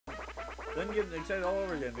then get excited all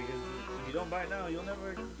over again, because if you don't buy it now, you'll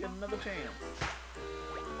never get another chance.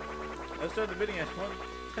 Let's start the bidding at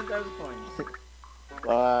 10,000 coins.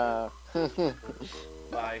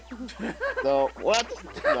 Bye. No, what?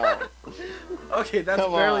 No. Okay, that's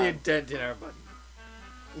Come barely on. a dent in our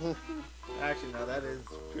button. Actually, no, that is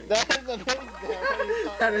pretty. That is a big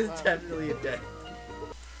there. That is definitely a dent.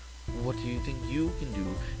 What do you think you can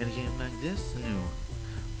do in a game like this? New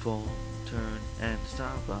full turn and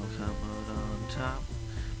stop. I'll come out on top.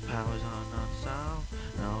 Powers on non-stop.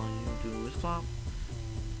 And all you do is flop.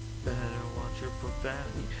 Better watch your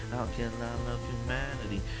profanity. I'll kill all of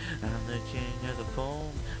humanity. I'm the king of the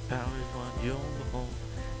foam. Power is what you'll behold.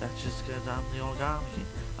 That's just cause I'm the Origami King.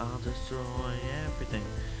 I'll destroy everything.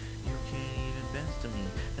 You can't even best to me.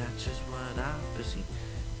 That's just what I foresee.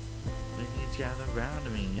 When you gather round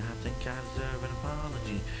to me, I think I deserve an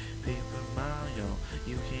apology. Paper Mario,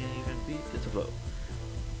 you can't even beat this flow.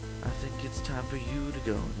 I think it's time for you to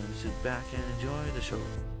go. Now sit back and enjoy the show.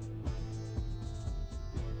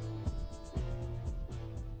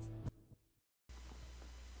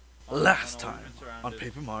 Last time on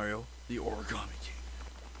Paper Mario, the Origami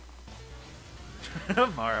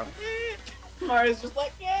King. Mario. Mario's just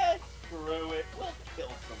like, yeah, screw it. We'll kill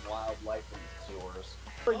some wildlife in the sewers.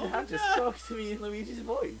 But you have to talk to me in Luigi's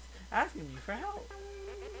voice, asking me for help.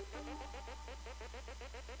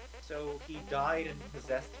 So he died and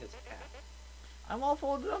possessed his cat. I'm all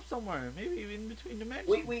folded up somewhere, maybe in between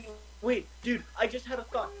dimensions. Wait, dude, I just had a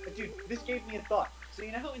thought. Dude, this gave me a thought. So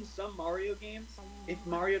you know how in some Mario games, if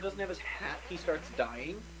Mario doesn't have his hat, he starts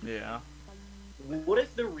dying? Yeah. What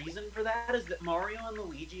if the reason for that is that Mario and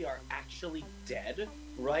Luigi are actually dead,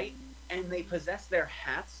 right? And they possess their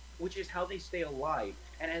hats, which is how they stay alive.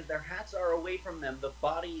 And as their hats are away from them, the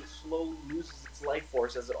body slowly loses its life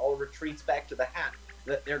force as it all retreats back to the hat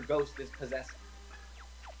that their ghost is possessing.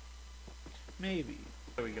 Maybe.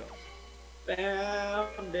 There we go.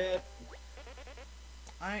 Found it.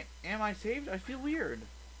 Am I saved? I feel weird.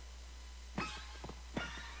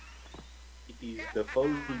 It is the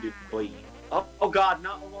folded blade. Oh God,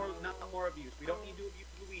 not more abuse. We don't need to abuse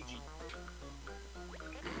Luigi.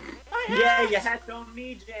 Yeah, your hat don't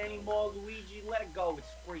need you anymore, Luigi. Let it go. It's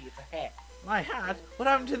free. It's a hat. My hat? What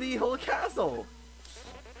happened to the whole castle?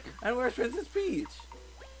 And where's Princess Peach?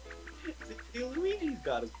 See, Luigi's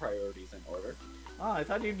got his priorities in order. Oh, I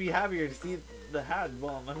thought you'd be happier to see the hat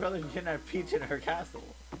while my brother kidnapped Peach in her castle.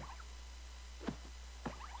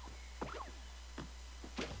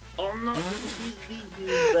 Oh no!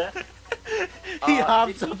 He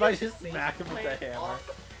hops up, I just smack him with the hammer.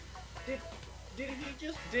 Did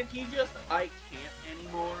he just I can't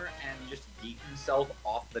anymore and just yeet himself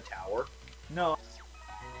off the tower? No.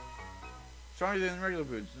 Stronger than regular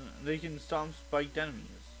boots. They can stomp spiked enemies.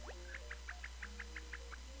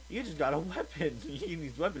 You just got a weapon. You can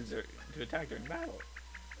use weapons to attack during battle.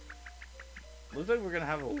 Looks like we're gonna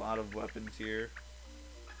have a lot of weapons here.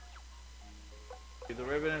 Okay, the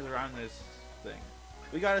ribbon is around this thing.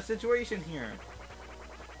 We got a situation here.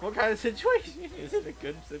 What kind of situation? Is it a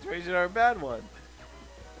good situation or a bad one?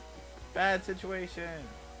 Bad situation.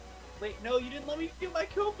 Wait, no, you didn't let me do my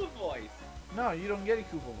Koopa voice. No, you don't get a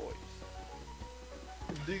Koopa voice.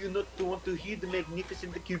 Do you not want to hear the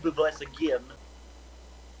magnificent Koopa voice again?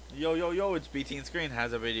 Yo, it's B-tean Screen.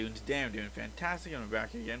 How's everybody doing today? I'm doing fantastic. I'm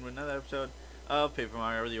back again with another episode of Paper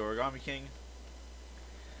Mario, the Origami King.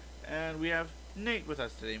 And we have Nate with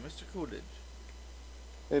us today, Mr. Coolidge.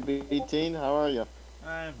 Hey, B-tean, how are you?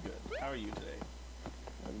 I'm good. How are you today?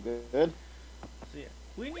 I'm good. So yeah,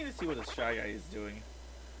 we need to see what this Shy Guy is doing.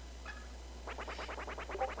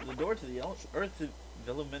 The door to the Earth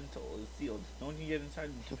Elemental is sealed. No one can get inside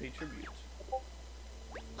to pay tribute.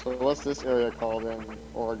 So what's this area called in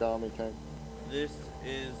Origami King? This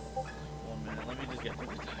is... 1 minute, let me just get to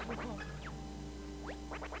the title.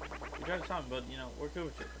 We tried to time, but you know, we're good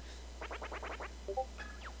with it.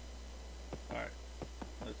 Alright.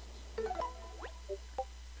 Let's...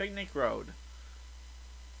 Picnic Road.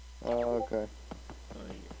 Oh, okay. Oh,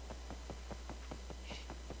 yeah.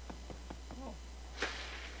 Oh.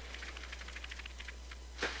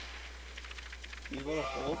 These little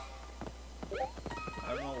holes.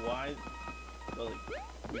 I don't know why, but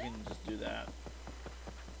like, we can just do that.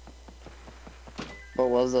 What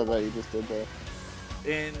was it that you just did there?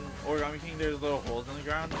 In Origami King, there's little holes in the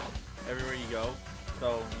ground everywhere you go.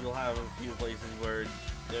 So you'll have a few places where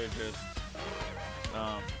they're just,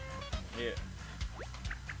 yeah.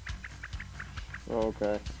 Oh,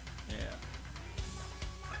 okay. Yeah.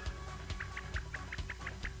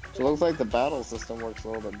 So it looks like the battle system works a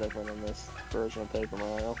little bit different in this version of Paper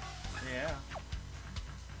Mario. Yeah.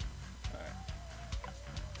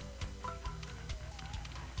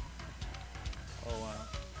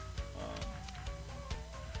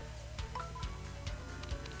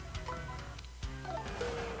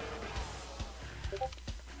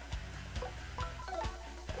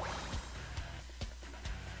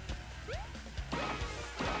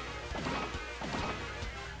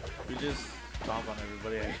 just stomp on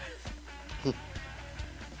everybody, I guess.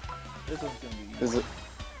 This one's gonna be easy.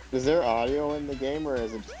 Is there audio in the game, or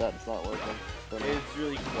is it just that it's not working? It's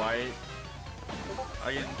really quiet.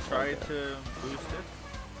 I can try to boost it.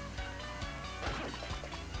 Let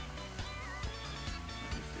me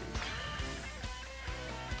see.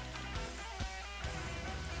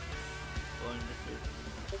 Well, let me see.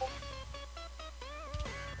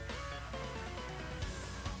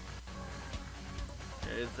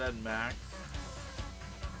 Okay, it's at max.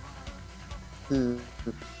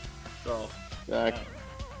 So. Yeah,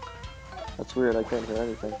 that's weird. I can't hear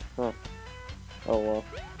anything. Huh. Oh well.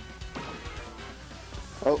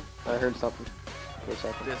 Oh, I heard something. For a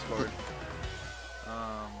second. Discord.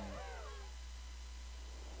 I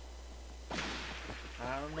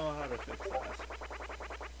don't know how to fix that.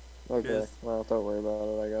 Okay, well, don't worry about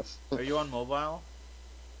it, I guess. Are you on mobile?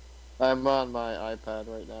 I'm on my iPad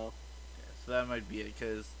right now. Yeah, so that might be it,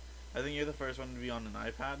 because I think you're the first one to be on an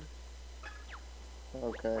iPad.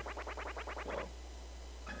 Okay. So,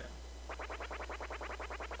 yeah.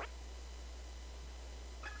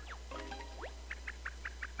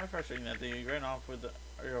 How frustrating that you ran off with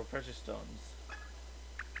your precious stones.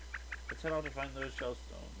 Let's head out to find those shell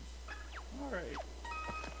stones. Alright.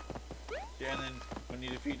 Yeah, and then when you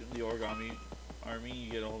defeat the Origami army, you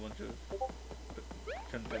get a whole bunch of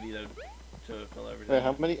confetti to fill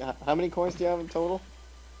everything. Wait, how many coins do you have in total?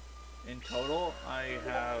 In total, I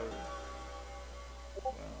have,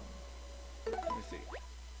 let me see,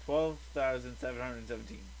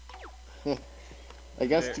 12,717. I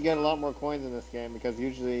guess you get a lot more coins in this game, because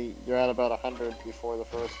usually you're at about 100 before the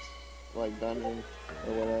first, like, dungeon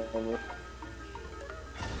or whatever.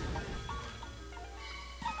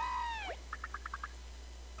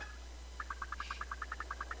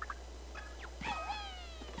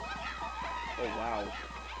 Oh wow.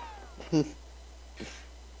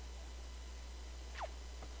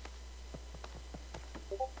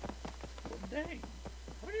 Dang.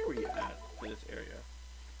 Where are we at for this area?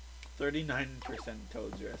 39%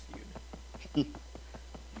 toads rescued. No.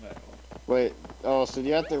 Wait, oh, so do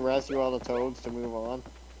you have to rescue all the toads to move on?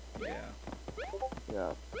 Yeah.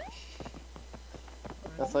 Yeah.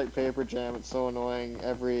 That's like Paper Jam, it's so annoying.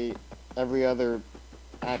 Every other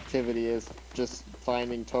activity is just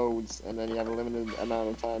finding toads, and then you have a limited amount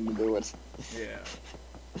of time to do it. Yeah.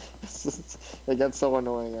 It gets so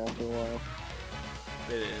annoying after a while.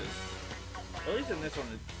 It is. At least in this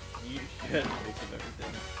one, you get a mix of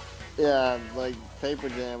everything. Yeah, like Paper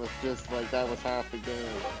Jam is just like that was half the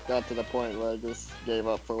game. Got to the point where I just gave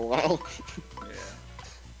up for a while. Yeah.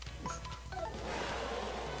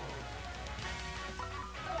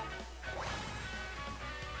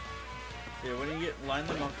 Yeah, when you line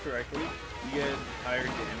them up correctly, you get higher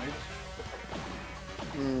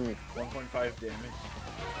damage. 1.5 damage.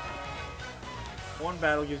 One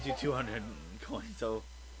battle gives you 200 coins, so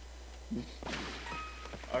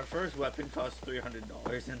our first weapon cost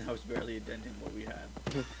 $300, and that was barely a dent in what we had.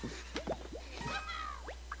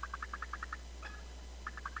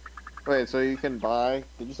 Wait, so you can buy?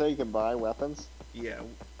 Did you say you can buy weapons? Yeah,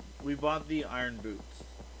 we bought the iron boots.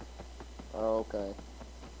 Oh, okay.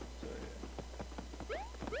 So, yeah.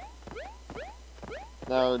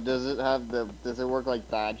 Now, does it work like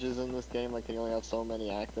badges in this game? Like, can you only have so many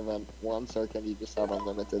active at once, or can you just have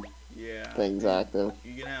unlimited things active?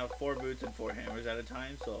 You can have 4 boots and 4 hammers at a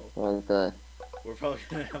time, so Okay. we're probably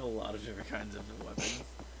gonna have a lot of different kinds of weapons.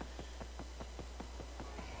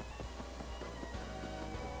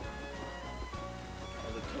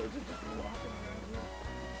 Oh, the toads are just walking around.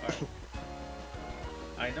 Alright.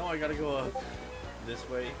 I know I gotta go up this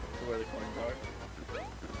way to where the coins are.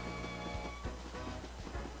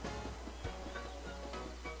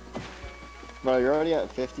 Bro, you're already at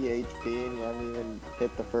 50 HP and you haven't even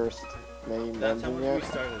hit the first main That's how dungeon much yet? we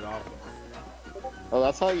started off with. Oh,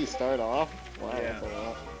 that's how you start off? Wow, Yeah. that's a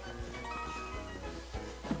lot.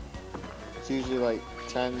 It's usually like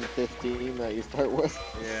 10, 15 that you start with.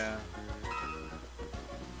 Yeah.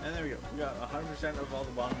 And there we go. We got 100% of all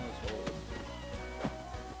the bottomless holes.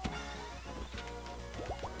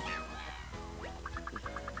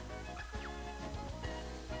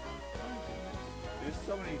 There's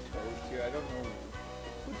so many toads here, I don't know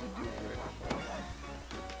what to do for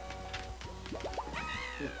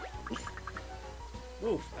it.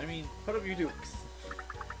 Oof, I mean, put up your dukes.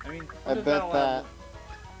 I mean, I bet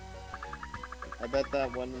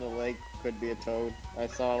that one in the lake could be a toad. I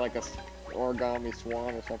saw like a origami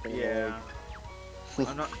swan or something. Yeah.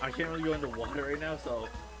 I can't really go into water right now, so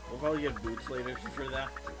we'll probably get boots later for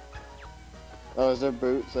that. Oh, is there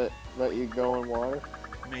boots that let you go in water?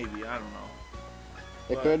 Maybe, I don't know.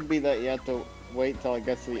 It could be that you have to wait till it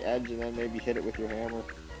gets to the edge and then maybe hit it with your hammer.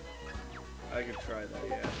 I could try that,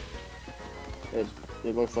 yeah.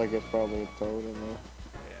 It looks like it's probably a toad in there.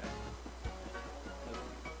 Yeah.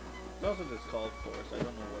 That's what it's called for, so I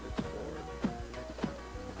don't know what it's for.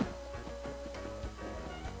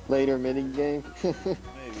 Later mini game.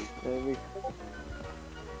 Maybe. Maybe.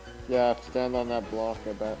 Yeah, stand on that block,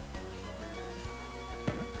 I bet.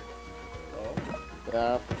 Oh.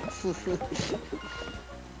 Yeah.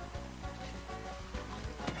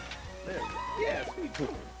 There. Yeah, sweet.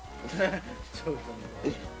 Toad's on the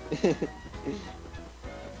wall.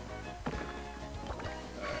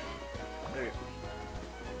 Alright. There you go.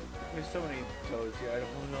 There's so many toads here, I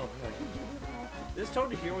don't know if I can do them. This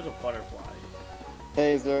toad here was a butterfly.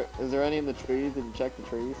 Hey, is there any in the trees? Did you check the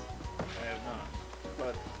trees? I have not.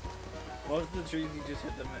 But most of the trees you just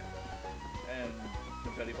hit them and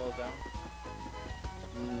confetti falls down.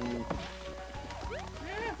 Mm.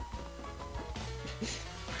 Yeah.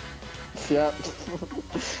 Yep.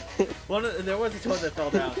 There was a toad that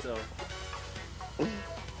fell down, so.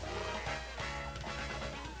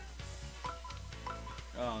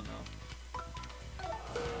 Oh no.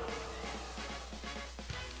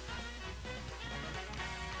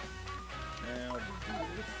 Now,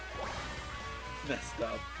 messed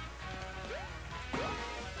up.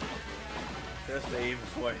 Just aim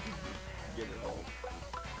before I get it all.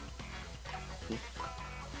 There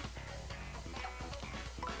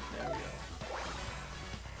we go.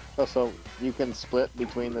 Oh, so you can split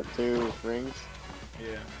between the two rings?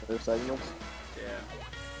 Yeah. Or segments? Yeah.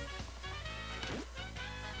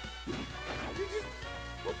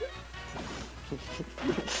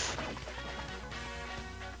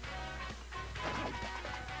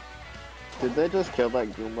 Did they just kill that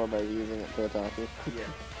Goomba by using it to attack you? Yeah.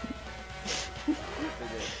 Yes, they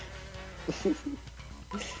did.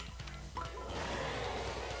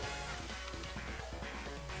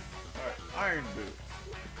 Alright, iron boots.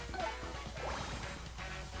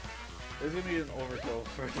 There's gonna be an overkill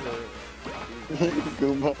for the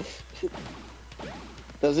Goomba.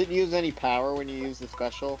 Does it use any power when you use the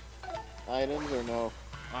special items or no?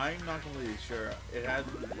 I'm not completely sure. It has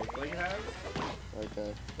look like it has.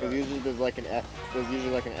 Okay. Because usually there's like an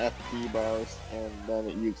FP bars, and then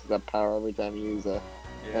it uses that power every time you use an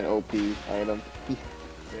OP item. Yeah.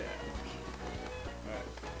 Alright.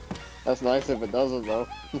 That's nice if it doesn't though.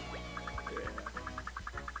 Yeah.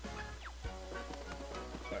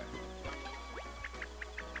 Sorry.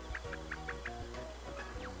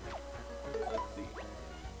 Let's see.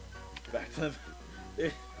 Back to them.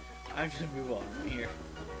 I'm gonna move on from here.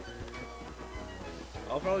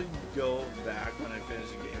 I'll probably go back when I finish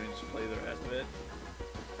the game and just play the rest of it.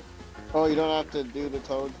 Oh, you don't have to do the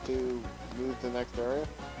toad to move to the next area?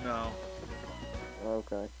 No.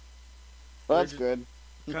 Okay. Well, that's good.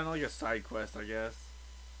 Kind of like a side quest, I guess.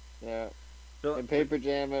 Yeah. So, In Paper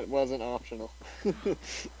Jam, it wasn't optional.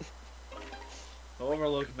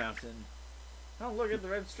 Overlook Mountain. Oh, look at the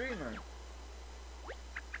red streamer.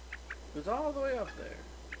 It's all the way up there.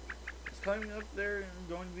 It's climbing up there and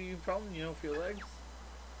going to be a problem, you know, for your legs.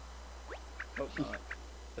 Hope not.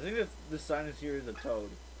 I think this sign is here is a toad.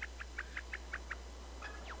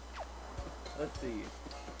 Let's see.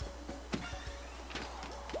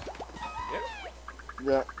 Yep.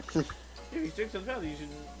 Yeah. If you stick to the path, you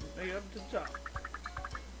should make it up to the top.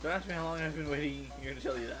 Don't ask me how long I've been waiting here to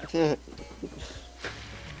tell you that. Alright.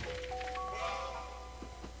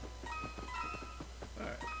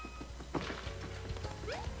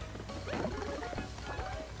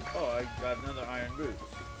 Oh, I got another iron boots.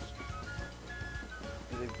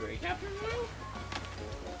 Do they break after a while?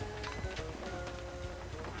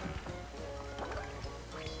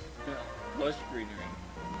 Lush greenery.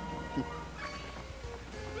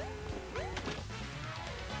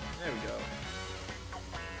 There we go.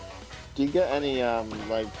 Do you get any,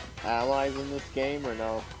 like, allies in this game, or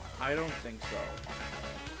no? I don't think so.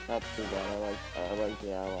 Not too bad, I like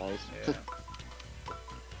the allies. Yeah.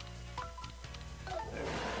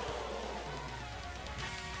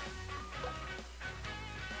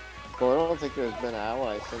 Well, I don't think there's been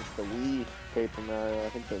allies since the Wii Paper Mario. I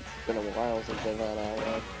think it's been a while since they've had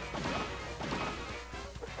allies.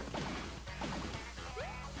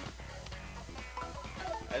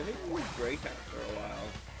 I think we break after a while.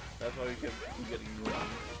 That's why we keep getting new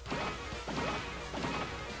ones.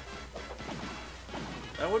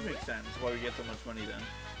 That would make sense, why we get so much money then.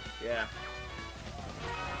 Yeah.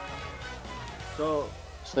 So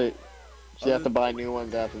you have to buy new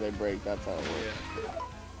ones after they break, that's how it works. Yeah.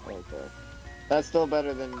 Okay. That's still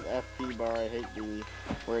better than FP bar. I hate the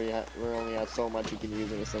where you only have so much you can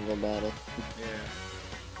use in a single battle. Yeah.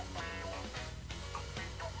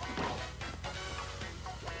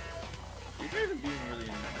 guys are being really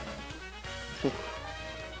annoying.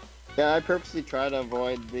 Yeah, I purposely try to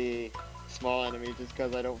avoid the small enemy just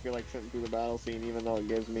because I don't feel like sitting through the battle scene, even though it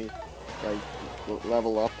gives me like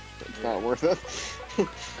level up. It's not worth it.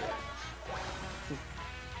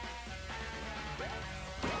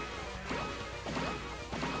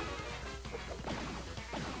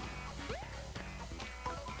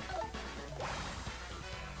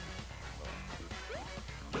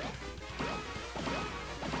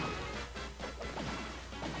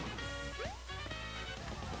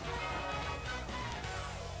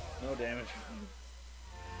 No damage.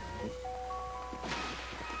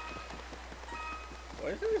 Why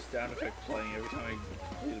is there a sound effect playing every time I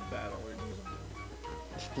complete a battle or do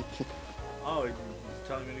something? Oh, it's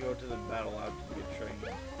telling me to go to the battle lab to get trained.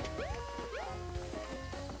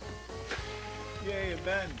 Yay, a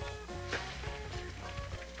bench!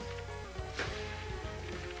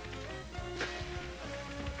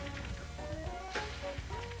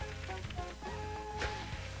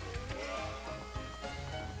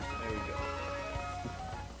 There we go.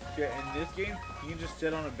 Yeah, in this game, you can just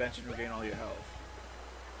sit on a bench and regain all your health.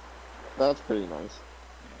 That's pretty nice.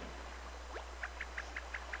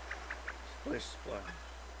 Splish splash.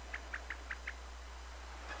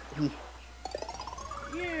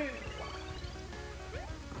 Yeah!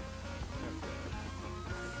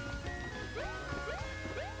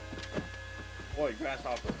 Boy,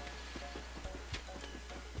 grasshopper.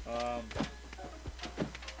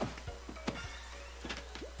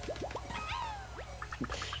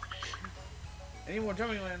 Any more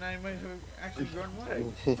jumping land, I might have actually grown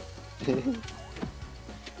legs.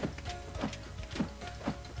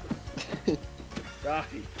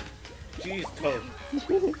 Die. Jeez, Toad.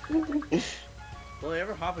 Will they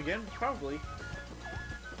ever hop again? Probably.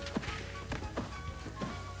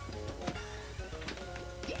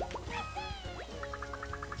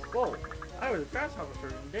 Whoa, I was a grasshopper for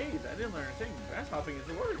days. I didn't learn a thing. Grasshopping is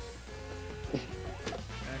the worst.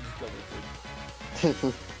 And just go with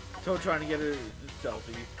it. Toad trying to get a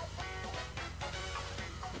selfie.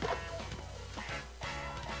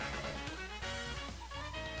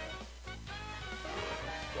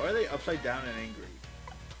 Why are they upside down and angry?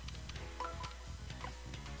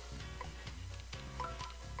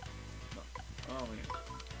 Oh man.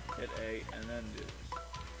 Hit A and then do this.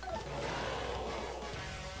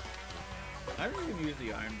 I'm just gonna use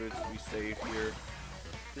the iron boots to be safe here.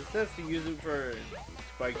 It says to use it for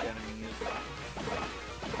spiked enemies.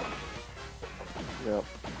 Yep.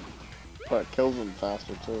 But it kills them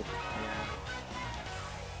faster too. Yeah.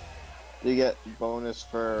 Do you get bonus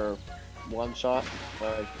for one shot?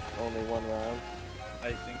 Like only one round?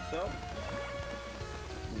 I think so.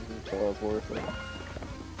 So it's worth it.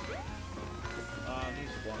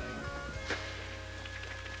 He's flying.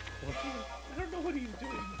 I don't know what he's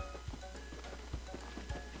doing.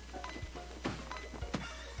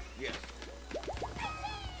 Yes.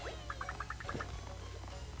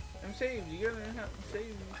 I'm saved. You're gonna have to save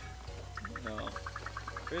me. No.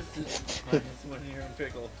 This is minus when you're in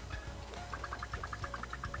pickle.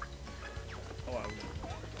 Oh, wow.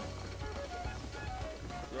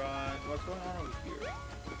 Run. What's going on over here?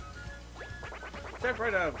 Step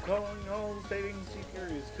right up. Calling all saving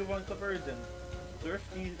seekers, coupon clippers, and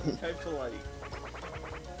thrifty types alike.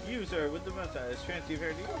 You, sir, with the mustache. Fancy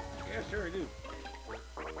fair deal? Yeah, sure I do.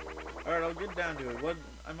 Alright, I'll get down to it. What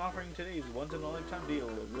I'm offering today is a once-in-a-lifetime deal.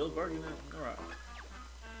 A real bargain in the rock.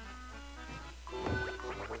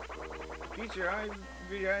 Feast your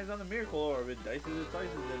eyes on the miracle orb. It dices and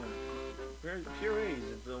slices in purees.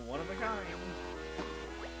 It's a one of a kind.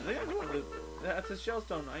 I think that's a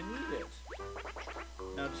shellstone. I need it.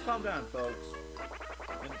 Now just calm down, folks.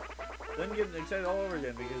 And then get excited all over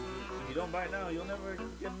again, because if you don't buy it now, you'll never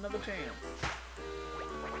get another chance.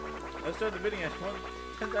 Let's start the bidding at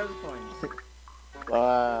 10,000 coins.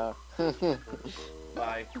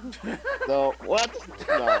 Bye. No, what?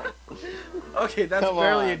 No. Okay, that's Come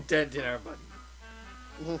barely on. a dent in our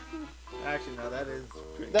money. Actually, no, that is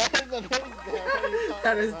pretty. That is amazing.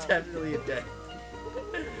 That is definitely a dent.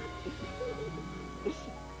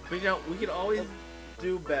 But you know, we can always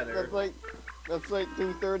do better. That's like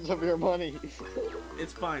 2/3 of your money.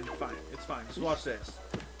 It's fine, it's fine. Just watch this.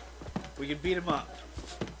 We can beat him up.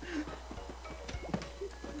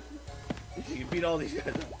 You can beat all these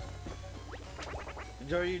guys up.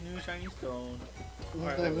 Enjoy your new shiny stone.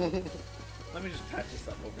 Alright, let me just patch this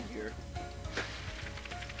up over here.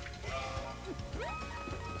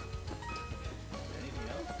 Anything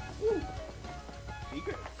else? Woo!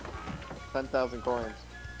 Secrets. 10,000 coins.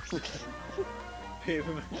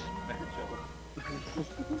 Paper matchup.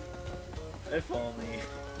 If only.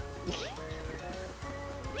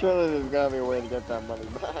 Surely there's gotta be a way to get that money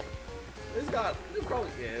back. There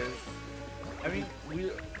probably is. I mean,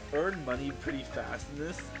 we earned money pretty fast in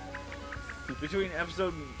this. Between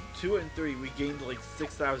episode 2 and 3, we gained like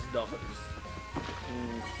 $6,000.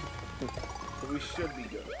 So we should be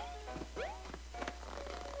good.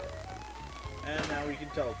 And now we can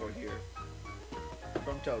teleport here.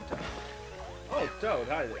 From Toad Town. Oh, Toad,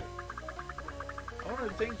 hi there. I want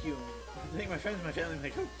to thank you. Thank my friends, my family, my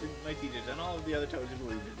coach, my teachers, and all of the other Toads who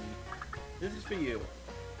believed in me. This is for you.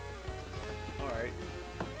 Alright.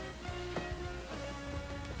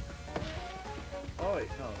 Oh wait,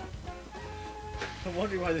 no. I'm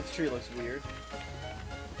wondering why this tree looks weird.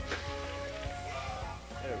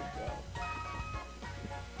 There we go.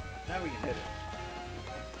 Now we can hit it.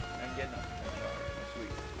 And get nothing. Alright,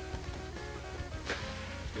 sweet.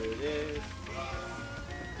 Do this.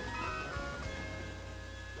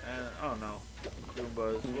 And, oh no.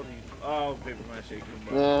 Goombas. What do you... Oh, paper mache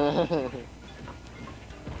Goombas.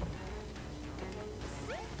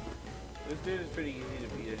 This dude is pretty easy to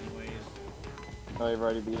beat anyways. Oh, you've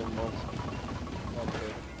already beat him once.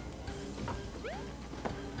 Okay.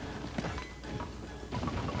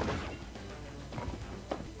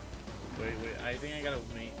 Wait, I think I gotta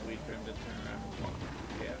wait for him to turn around.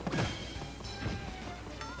 Yeah.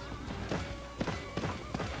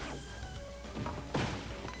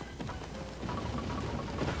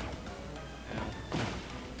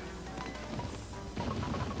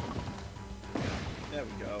 There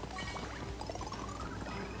we go.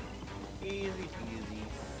 Easy peasy.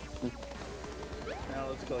 Now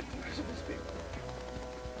let's collect the rest of this paper.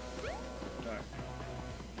 Alright.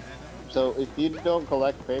 So if you don't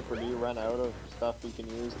collect paper, do you run out of stuff you can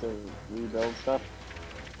use to rebuild stuff?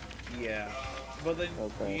 Yeah. But then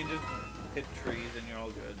Okay. you can just hit trees and you're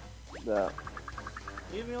all good. Yeah.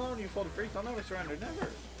 Leave me alone, you fold freaks. I'll never surrender. Never.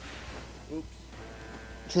 Oops.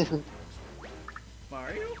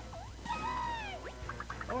 Mario?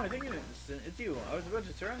 Oh, I think it's you. I was about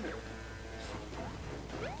to surrender.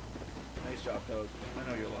 Nice job, Toad. I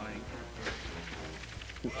know you're lying.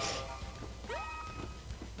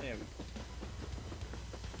 There we go.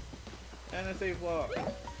 And a safe block.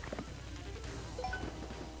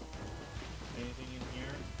 Anything in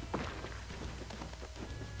here?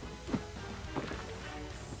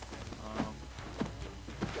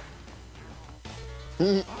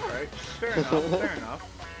 Alright, fair enough, fair enough.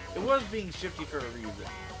 It was being shifty for a reason.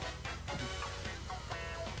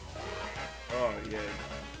 Oh, yeah.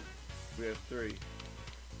 We have 3.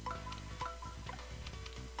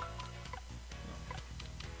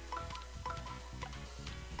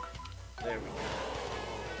 There we go.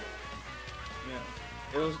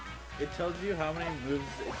 Yeah. It tells you how many moves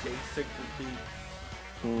it takes to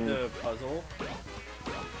complete the puzzle.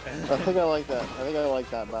 I think I like that. I think I like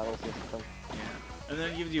that battle system. Yeah. And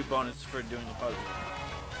then it gives you a bonus for doing the puzzle.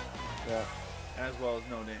 Yeah. As well as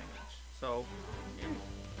no damage. So, yeah.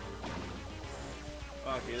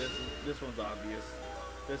 Okay, this one's obvious.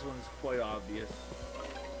 This one's quite obvious.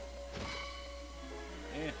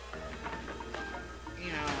 Yeah.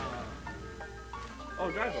 Oh,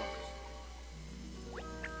 drive bombs.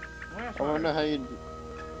 I wonder how you.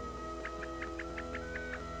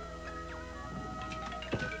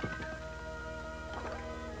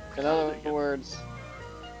 In other words,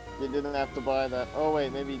 you didn't have to buy that. Oh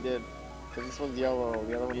wait, maybe you did. Because this one's yellow.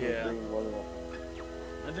 The other one was green, wasn't it?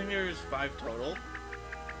 I think there's 5 total.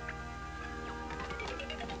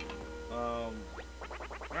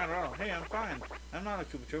 Right. Hey, I'm fine. I'm not a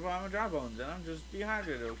Koopa Troopa, I'm a dry bones, and I'm just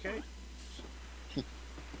dehydrated, okay?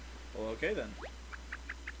 Well, okay then.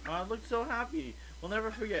 I look so happy. We'll never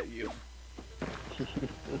forget you.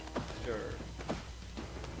 Sure.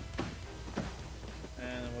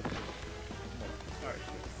 And what's this? Alright.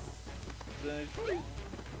 Then it's probably...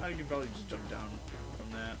 I can probably just jump down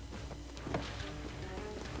from that.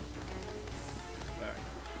 Alright.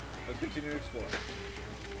 Let's continue to explore.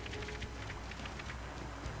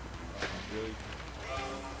 Really?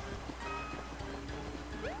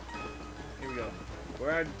 Here we go. We're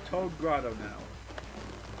at Toad Grotto now.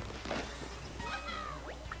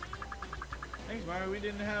 Thanks, Mario. We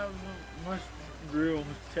didn't have much room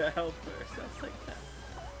to help ourselves like that.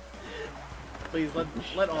 Please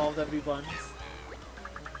let all of them be buns.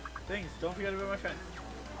 Thanks. Don't forget about my friend.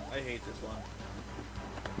 I hate this one.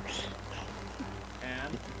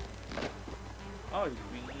 And oh, you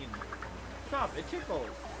mean? Stop! It tickles.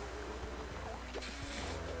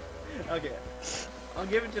 Okay, I'll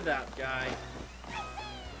give it to that guy.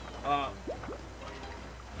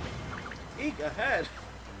 Eek ahead!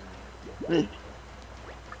 You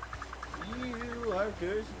are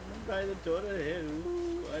cursed by the Toad ahead.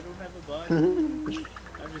 Ooh, I don't have a body.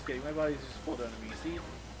 I'm just kidding. My body's just full down to me. See?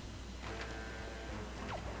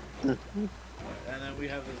 And then we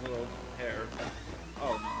have this little hair.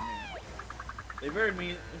 Oh, no, man. They buried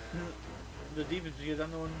me the demons because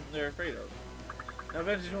I'm the one they're afraid of. Now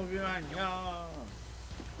vengeance will be mine. Yeah.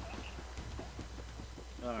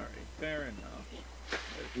 Alright, fair enough.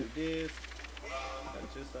 Let's do this.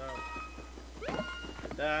 Touch this up.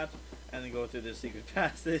 That. And then go through this secret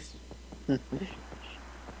passage. I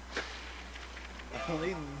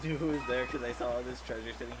only knew it was there because I saw this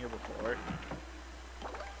treasure sitting here before.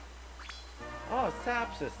 Oh,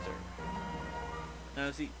 Sap Sister.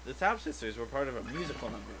 Now see, the Sap Sisters were part of a musical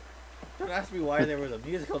number. Don't ask me why there was a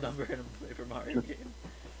musical number in a Paper Mario game.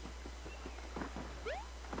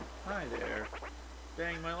 Hi there.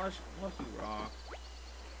 Dang, my lucky rock.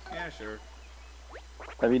 Yeah, sure.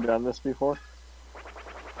 Have you done this before?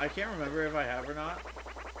 I can't remember if I have or not.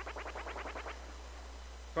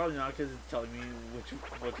 Probably not because it's telling me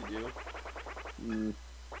what to do.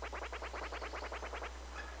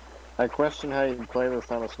 I question how you can play this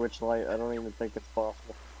on a Switch Lite. I don't even think it's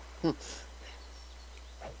possible. Oh.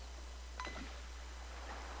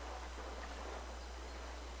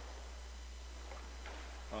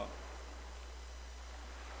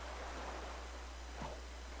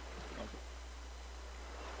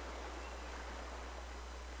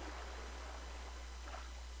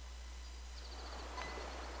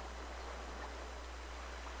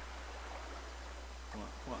 Come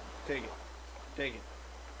on. Take it. Take it.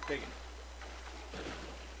 Take it.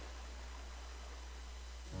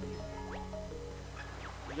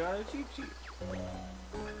 We got a cheap sheet.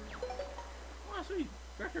 Oh, sweet.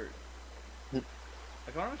 Record. I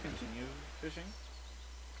can't continue fishing.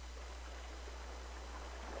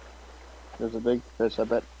 There's a big fish. I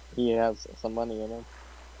bet he has some money in him.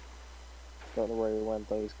 Don't know where he went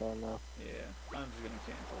though. He's gone now. Yeah, I'm just gonna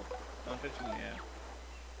cancel. I'm fishing, yeah.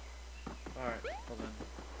 Alright, hold on.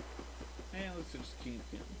 And let's just keep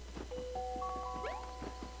him.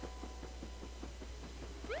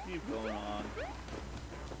 Keep going on.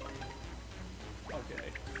 Okay.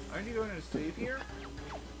 Aren't you going to save here?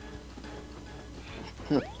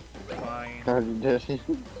 Fine. Already did.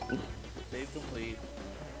 Save complete.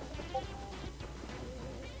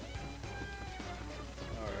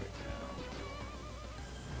 Alright,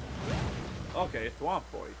 now. Okay, Swamp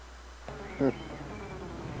Boy. Okay,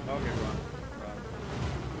 run.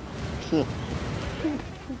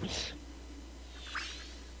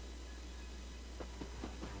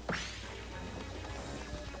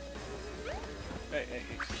 Hey,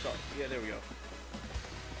 stop. Yeah, there we go.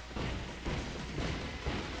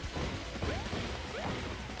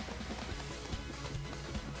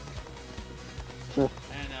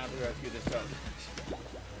 And now to rescue this dog.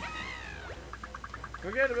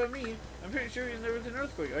 Forget about me. I'm pretty sure there was an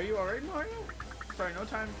earthquake. Are you alright, Mario? Sorry, no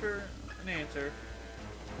time for an answer.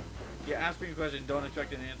 Yeah, ask me a question, don't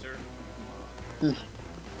expect an answer. Let's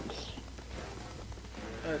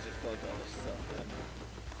just collect all this stuff then.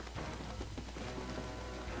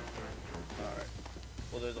 Alright.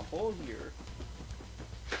 Well, there's a hole here.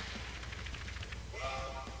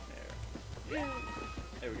 There. Yay!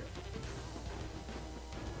 There we go.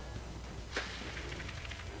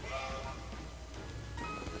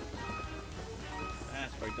 Ah,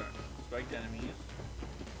 spiked armor. Spiked enemies.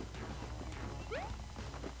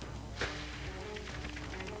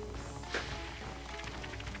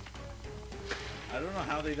 I don't know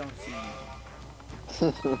how they don't see me.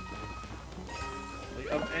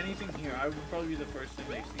 Like, of anything here, I would probably be the first thing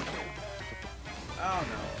they see. I don't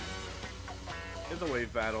know. It's a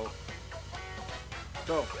wave battle.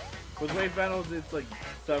 So, with wave battles, it's like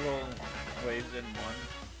several waves in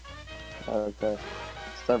one. Okay.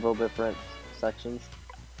 Several different sections.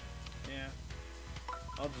 Yeah.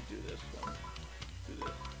 I'll just do this one. Do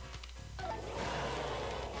this.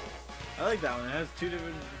 I like that one. It has two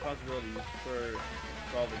different possibilities for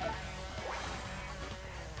solving it.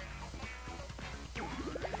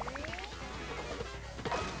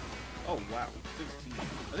 Oh wow, 16.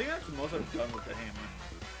 I think that's the most I've done with the hammer.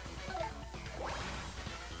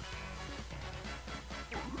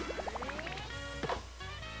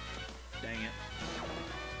 Dang it.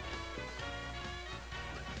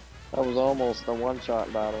 That was almost a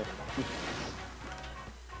one-shot battle.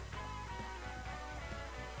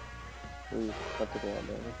 Ooh, that took a lot,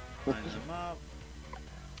 baby. Line them up.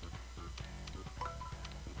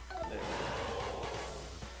 There.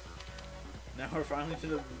 Now we're finally to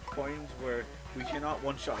the point where we cannot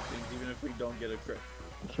one-shot things even if we don't get a crit.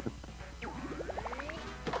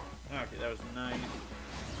 Okay, that was nice.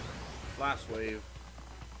 Last wave.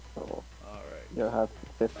 Oh, Alright. you'll have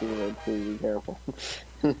 50 to be careful.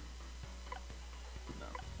 No,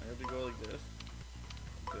 I have to go like this.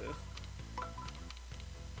 This.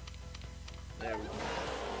 There we go.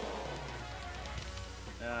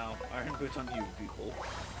 Now, iron boots on you, people.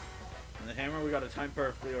 And the hammer we gotta time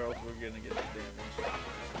perfectly or else we're gonna get damaged.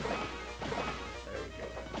 There we go.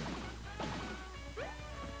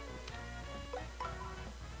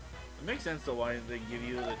 It makes sense though why they give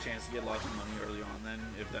you the chance to get lots of money early on then,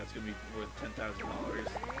 if that's gonna be worth $10,000.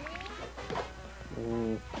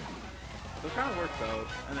 So it kinda works out.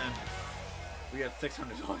 And then we got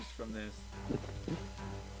 $600 from this.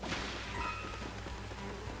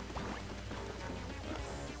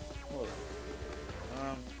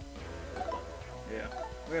 Yeah,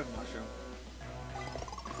 we have a mushroom.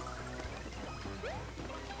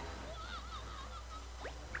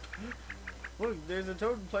 Look, there's a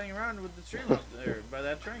toad playing around with the streamer up there by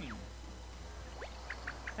that train.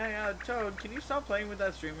 Hey, Toad, can you stop playing with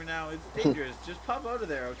that streamer now? It's dangerous. Just pop out of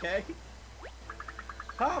there, okay?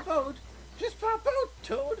 Pop out? Just pop out,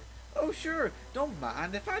 Toad. Oh, sure. Don't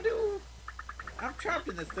mind if I do. I'm trapped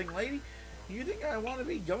in this thing, lady. You think I want to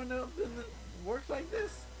be going up in the work like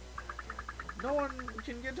this? No one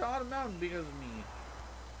can get to Autumn Mountain because of me.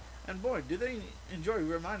 And boy, do they enjoy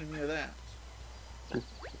reminding me of that.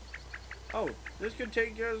 Oh, this could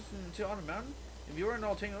take us to Autumn Mountain? If you weren't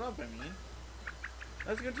all tangled up, I mean.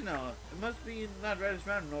 That's good to know. It must be in that reddish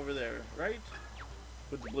mountain over there, right?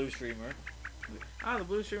 With the blue streamer. Ah, the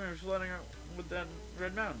blue streamer is floating out with that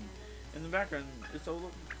red mountain. In the background, it's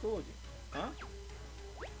so cool looking. Huh?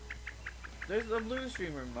 There's the blue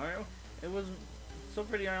streamer, Mario. It was so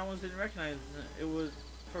pretty I almost didn't recognize it was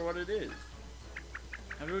for what it is.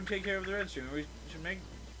 Everyone take care of the red streamer. We should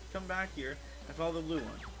come back here and follow the blue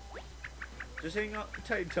one. Just hang on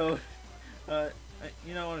tight, Toad.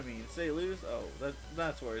 You know what I mean. Stay loose. Oh,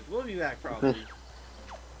 that's worse. We'll be back probably.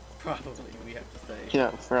 Probably, we have to say.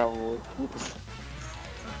 Yeah, probably.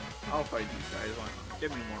 I'll fight these guys. Why not?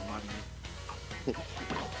 Give me more money.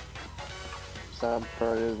 Sad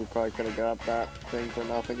part is we probably could have got that thing for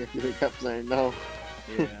nothing if you kept saying no.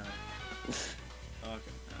 Yeah.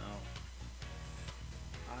 Okay, now.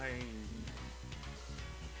 I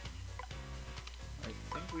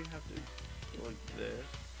think we have to go like this.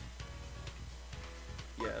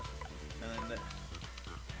 Yes. And then this.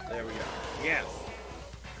 There we go. Yes!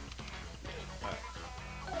 Alright.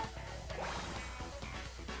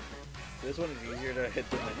 This one is easier to hit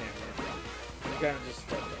than the hammer. You kind of just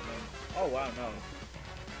stepped on them. Oh wow, no.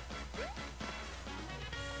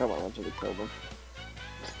 Come on, let's just kill them.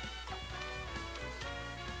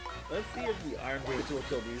 Let's see if the iron boots will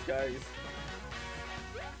kill these guys.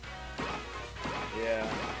 Yeah.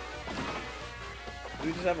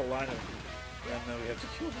 We just have a line of them that we have to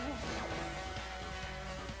kill them.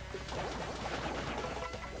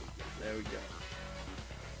 There we go.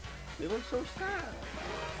 They look so sad.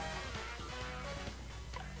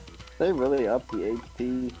 They really up the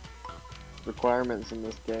HP requirements in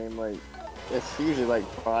this game. Like, it's usually like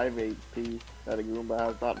 5 HP that a Goomba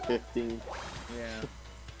has, not 15. Yeah.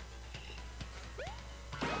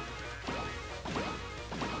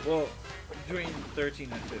 Well, between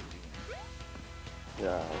 13 and 15.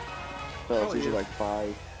 Yeah. So it's usually like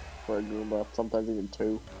 5 for a Goomba, sometimes even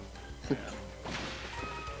 2. Yeah.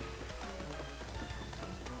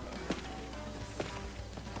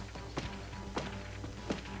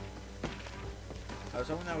 I was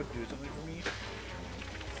hoping that would do something for me.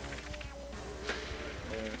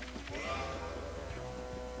 There.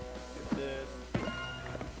 Get this.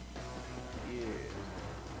 Yeah.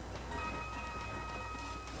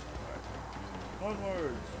 Alright.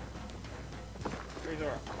 Onwards. Straight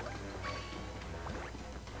up.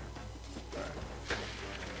 Alright.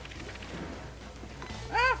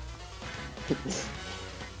 Ah!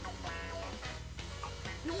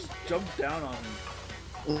 You just jumped down on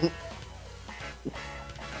me.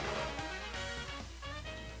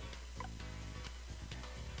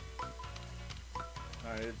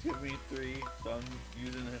 Alright, it's giving me 3, so I'm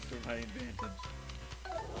using this for my advantage.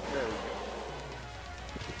 There we go.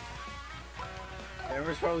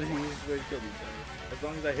 Hammer's probably the easiest way to kill these guys, as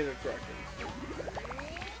long as I hit it correctly.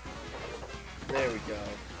 There we go.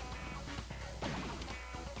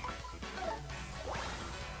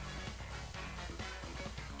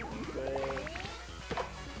 Okay.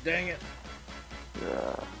 Dang it!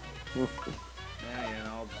 Yeah. Yeah,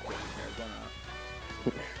 I'll just get this guy. Why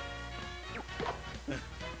not?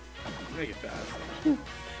 Make it fast. Alright.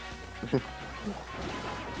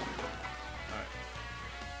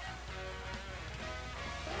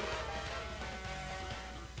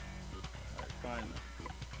 Alright, fine.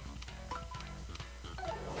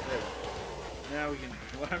 There. Now we can.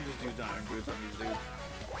 Well, I'm just using iron boots on these dudes.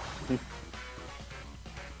 I'm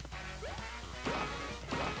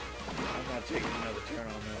not taking another turn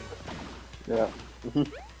on them. Yeah.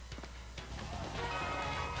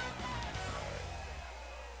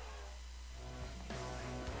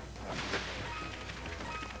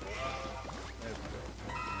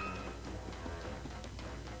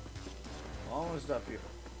 Almost up here.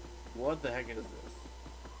 What the heck is this?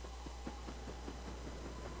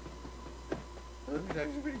 This is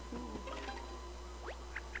actually pretty cool.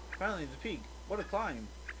 Finally, the peak. What a climb.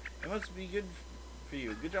 It must be good for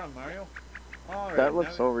you. Good job, Mario. Alright. That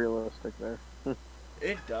looks so realistic there.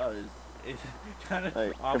 It does. It's kind of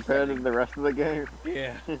Like, compared to the rest of the game.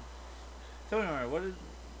 Yeah. Tell me, Mario,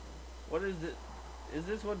 what is it? Is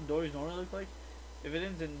this what doors normally look like? If it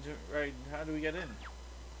isn't, right, how do we get in?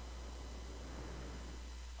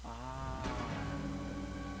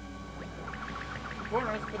 Before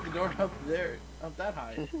I put the door up there, up that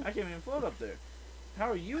high. I can't even float up there. How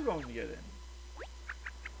are you going to get in?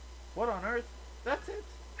 What on earth? That's it.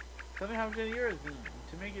 Something happened to the earth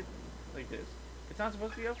to make it like this. It's not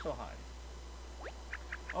supposed to be up so high.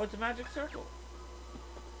 Oh, it's a magic circle.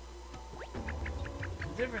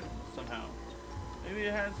 It's different somehow. Maybe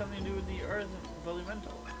it has something to do with the earth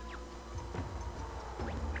elemental.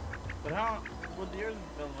 But how would the earth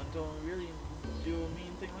elemental really do a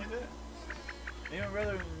mean thing like that? Maybe my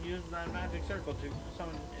brother used that magic circle to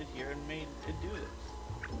summon it here and made it do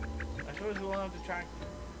this. I suppose we'll have to track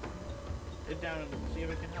it down and see if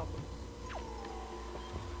it can help us.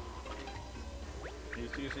 Are you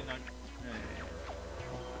seriously not?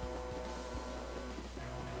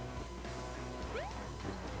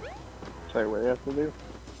 Sorry, what do you have to do?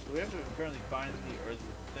 So we have to currently find the earth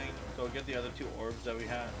thing, so get the other two orbs that we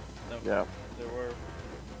had. Yeah. There were.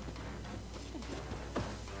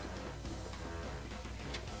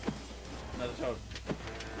 Another toad.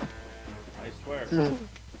 I swear.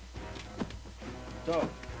 Toad.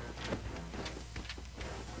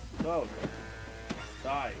 Toad.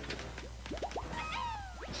 Die.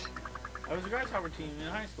 I was a grasshopper team in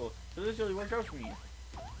high school, so this really worked out for me.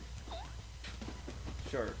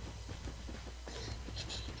 Sure.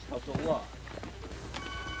 Helps a lot.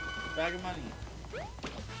 Bag of money.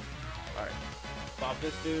 Alright. Pop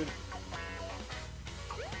this dude.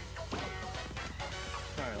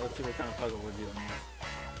 Alright, let's see what kind of puzzle we're dealing with.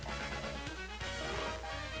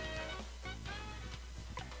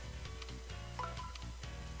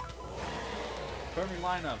 Perfect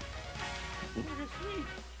lineup. Look at sweet.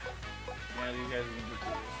 Yeah, these guys are gonna just do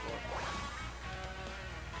this for.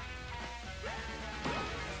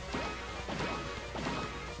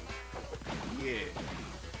 Yeah.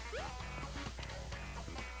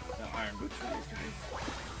 No iron boots for these guys.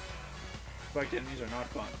 Spiked enemies are not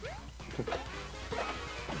fun.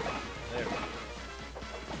 There we go.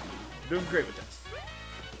 Doing great with this.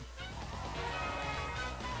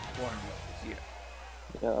 $400, yeah.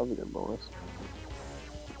 Yeah, that was a good bonus.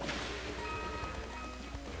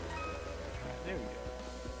 There we go.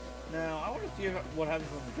 Now, I want to see what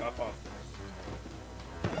happens when we drop off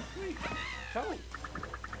this. Wait, Shelly.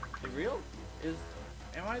 Is it real?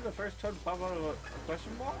 Am I the first toad to pop out of a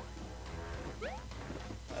question ball? I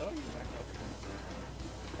don't even know.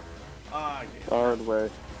 Ah, okay. Hard way.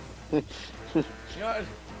 You know what?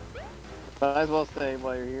 Might as well stay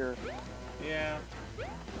while you're here. Yeah.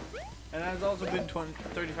 And it's also been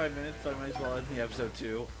 35 minutes, so I might as well end the episode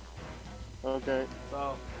too. Okay.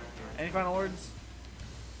 So, any final words?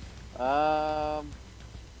 I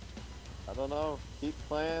don't know. Keep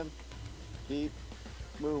playing. Keep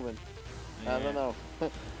moving. Yeah. I don't know.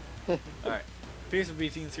 Alright. Peace with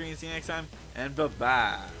B-tean 3 and see you next time. And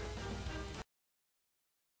bye-bye.